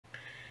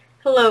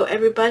Hello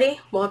everybody,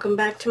 welcome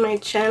back to my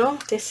channel.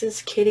 This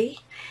is Kitty,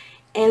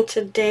 and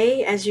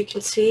today, as you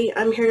can see,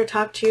 I'm here to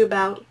talk to you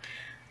about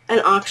an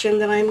auction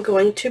that I'm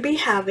going to be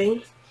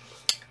having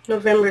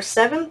November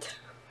 7th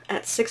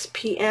at 6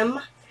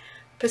 p.m.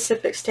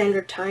 Pacific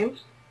Standard Time.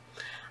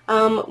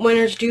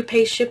 Winners do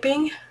pay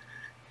shipping.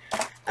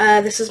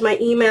 This is my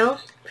email.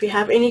 If you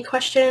have any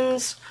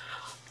questions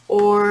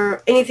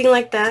or anything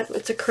like that,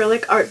 it's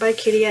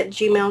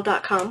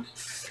acrylicartbykitti@gmail.com.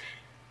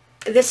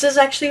 This is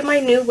actually my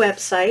new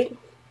website.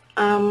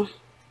 I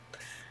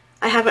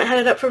haven't had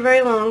it up for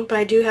very long, but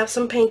I do have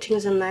some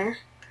paintings in there.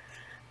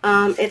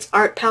 It's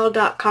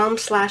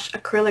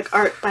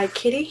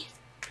artpal.com/acrylicartbykitti.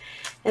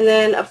 And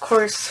then, of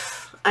course,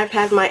 I've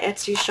had my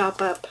Etsy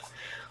shop up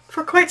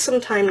for quite some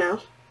time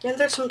now. And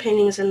there's some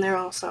paintings in there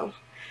also.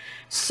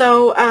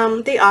 So,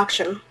 the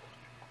auction.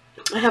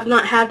 I have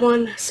not had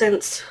one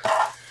since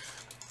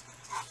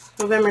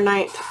November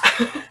 9th.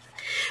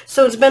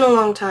 So it's been a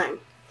long time.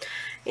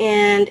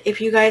 And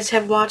if you guys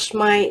have watched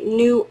my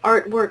new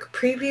artwork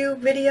preview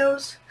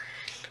videos,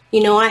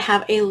 you know I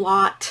have a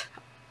lot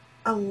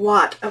of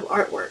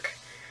artwork.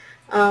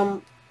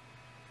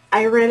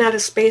 I ran out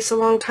of space a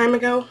long time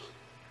ago,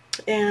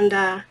 and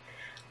I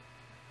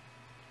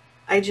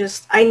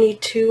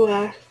need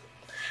to,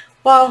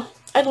 well,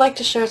 I'd like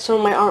to share some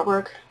of my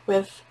artwork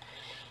with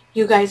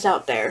you guys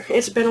out there.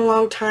 It's been a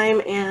long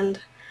time,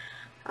 and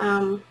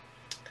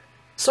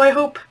so I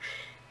hope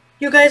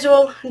you guys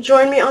will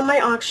join me on my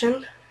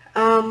auction.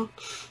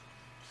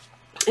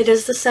 It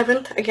is the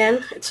 7th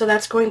again, so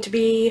that's going to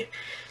be,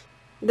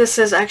 this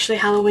is actually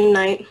Halloween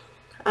night.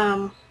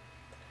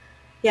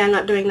 Yeah, I'm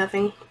not doing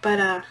nothing,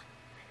 but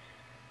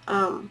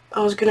I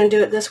was gonna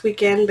do it this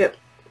weekend, but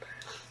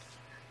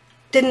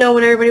didn't know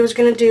what everybody was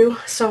gonna do,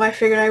 so I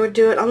figured I would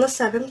do it on the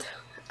 7th.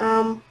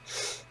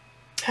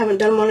 Haven't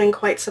done one in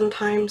quite some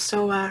time,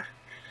 so I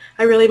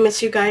really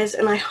miss you guys,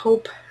 and I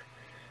hope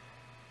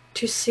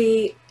to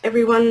see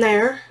everyone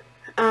there.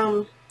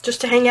 Just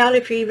to hang out,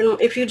 if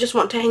you just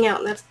want to hang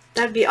out,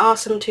 that'd be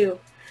awesome too.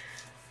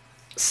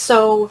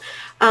 So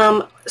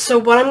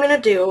what I'm gonna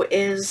do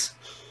is,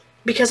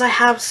 because I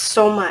have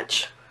so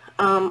much,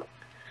 I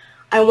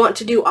want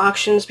to do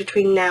auctions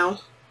between now,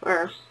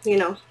 or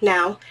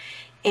now,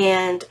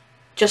 and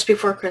just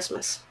before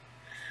Christmas.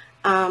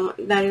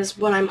 That is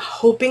what I'm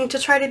hoping to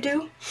try to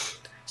do.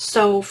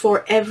 So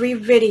for every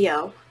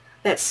video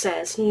that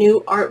says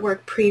new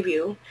artwork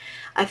preview,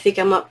 I think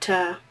I'm up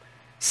to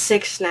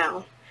 6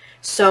 now.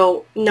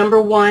 So number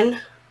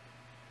 1,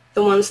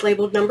 the ones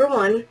labeled number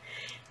 1,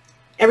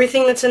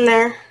 everything that's in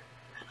there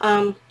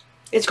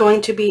is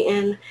going to be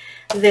in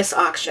this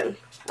auction,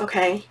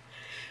 okay?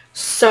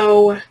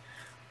 So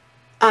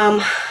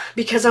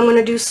because I'm going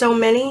to do so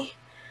many,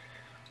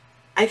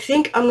 I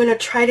think I'm going to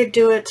try to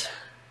do it.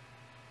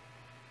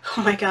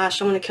 Oh my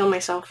gosh, I'm going to kill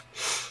myself.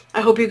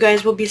 I hope you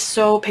guys will be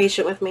so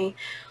patient with me,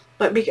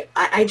 but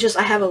I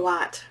have a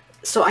lot.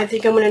 So I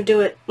think I'm going to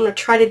do it. I'm going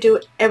to try to do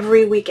it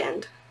every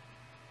weekend.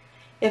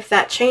 If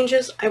that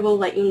changes, I will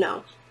let you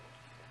know.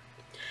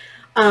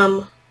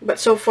 But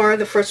so far,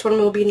 the first one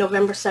will be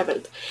November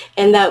 7th.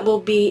 And that will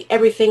be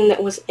everything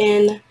that was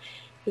in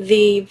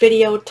the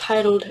video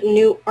titled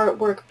New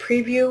Artwork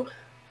Preview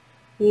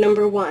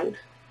number 1.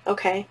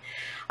 Okay?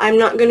 I'm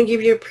not going to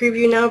give you a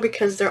preview now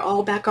because they're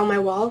all back on my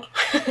wall.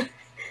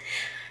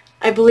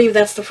 I believe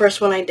that's the first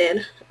one I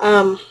did.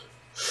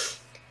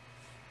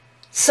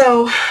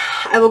 So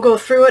I will go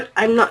through it.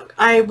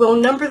 I will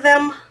number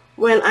them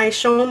when I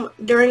show them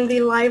during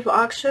the live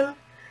auction,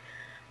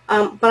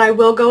 but I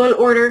will go in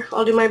order.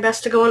 I'll do my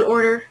best to go in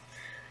order,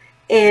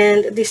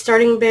 and the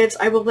starting bids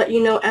I will let you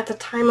know at the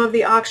time of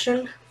the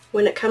auction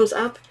when it comes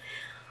up.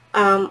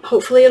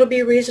 Hopefully it'll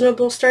be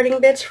reasonable starting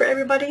bids for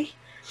everybody.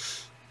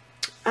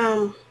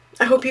 I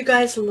hope you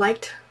guys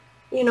liked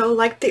the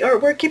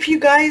artwork. If you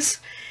guys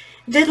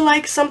did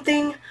like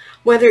something,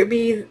 whether it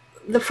be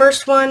the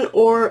first one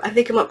or I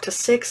think I'm up to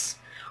 6,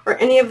 or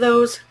any of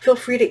those, feel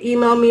free to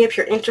email me if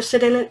you're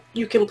interested in it.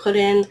 You can put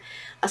in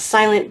a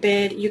silent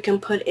bid. You can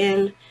put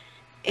in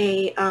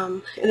a,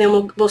 and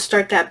then we'll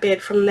start that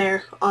bid from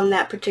there on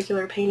that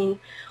particular painting.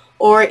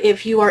 Or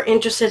if you are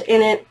interested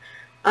in it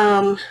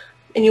and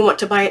you want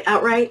to buy it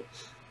outright,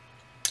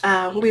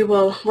 we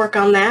will work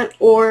on that.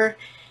 Or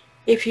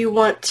if you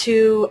want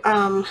to,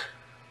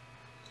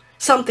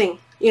 something.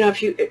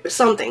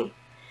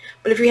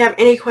 But if you have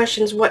any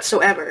questions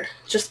whatsoever,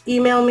 just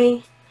email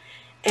me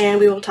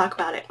and we will talk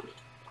about it.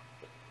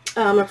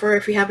 Or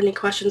if you have any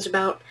questions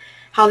about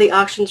how the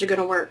auctions are going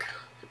to work.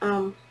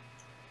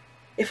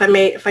 If I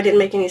didn't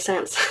make any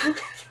sense,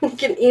 you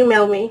can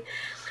email me.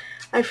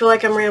 I feel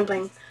like I'm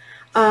rambling.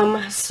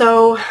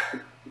 So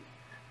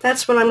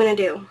that's what I'm going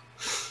to do.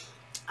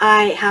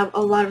 I have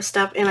a lot of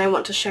stuff and I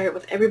want to share it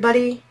with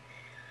everybody,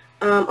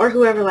 or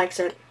whoever likes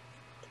it.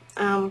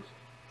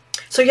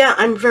 So yeah,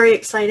 I'm very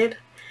excited.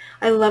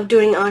 I love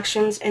doing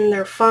auctions and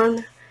they're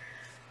fun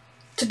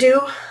to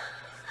do.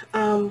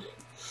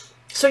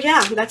 So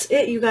yeah, that's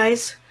it, you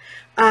guys.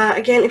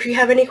 Again, if you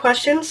have any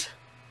questions,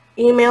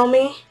 email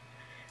me.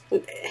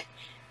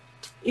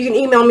 You can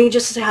email me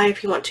just to say hi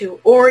if you want to,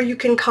 or you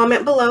can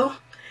comment below.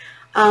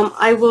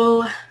 I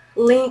will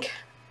link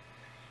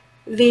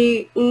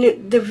the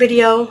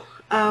video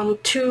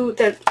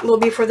that will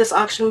be for this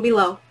auction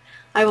below.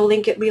 I will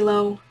link it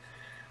below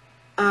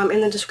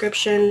in the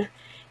description,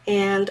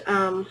 and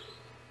I'll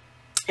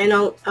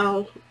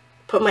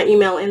put my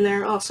email in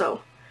there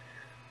also.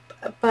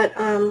 But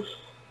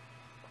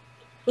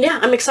yeah,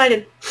 I'm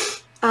excited.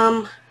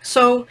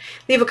 So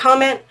leave a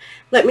comment.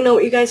 Let me know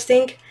what you guys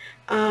think.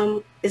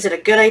 Is it a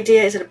good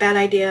idea? Is it a bad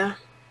idea?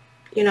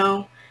 You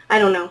know, I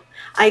don't know.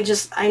 I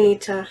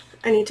need to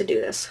do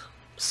this.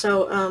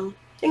 So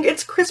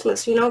it's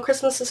Christmas. You know,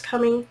 Christmas is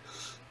coming,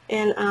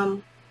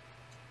 and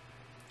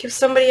give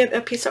somebody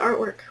a piece of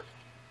artwork.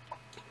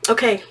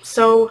 Okay,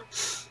 so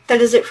that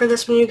is it for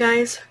this one, you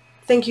guys.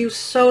 Thank you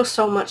so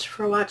much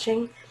for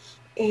watching,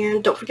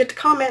 and don't forget to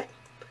comment.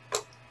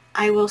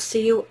 I will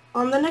see you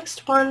on the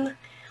next one.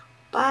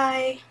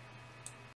 Bye.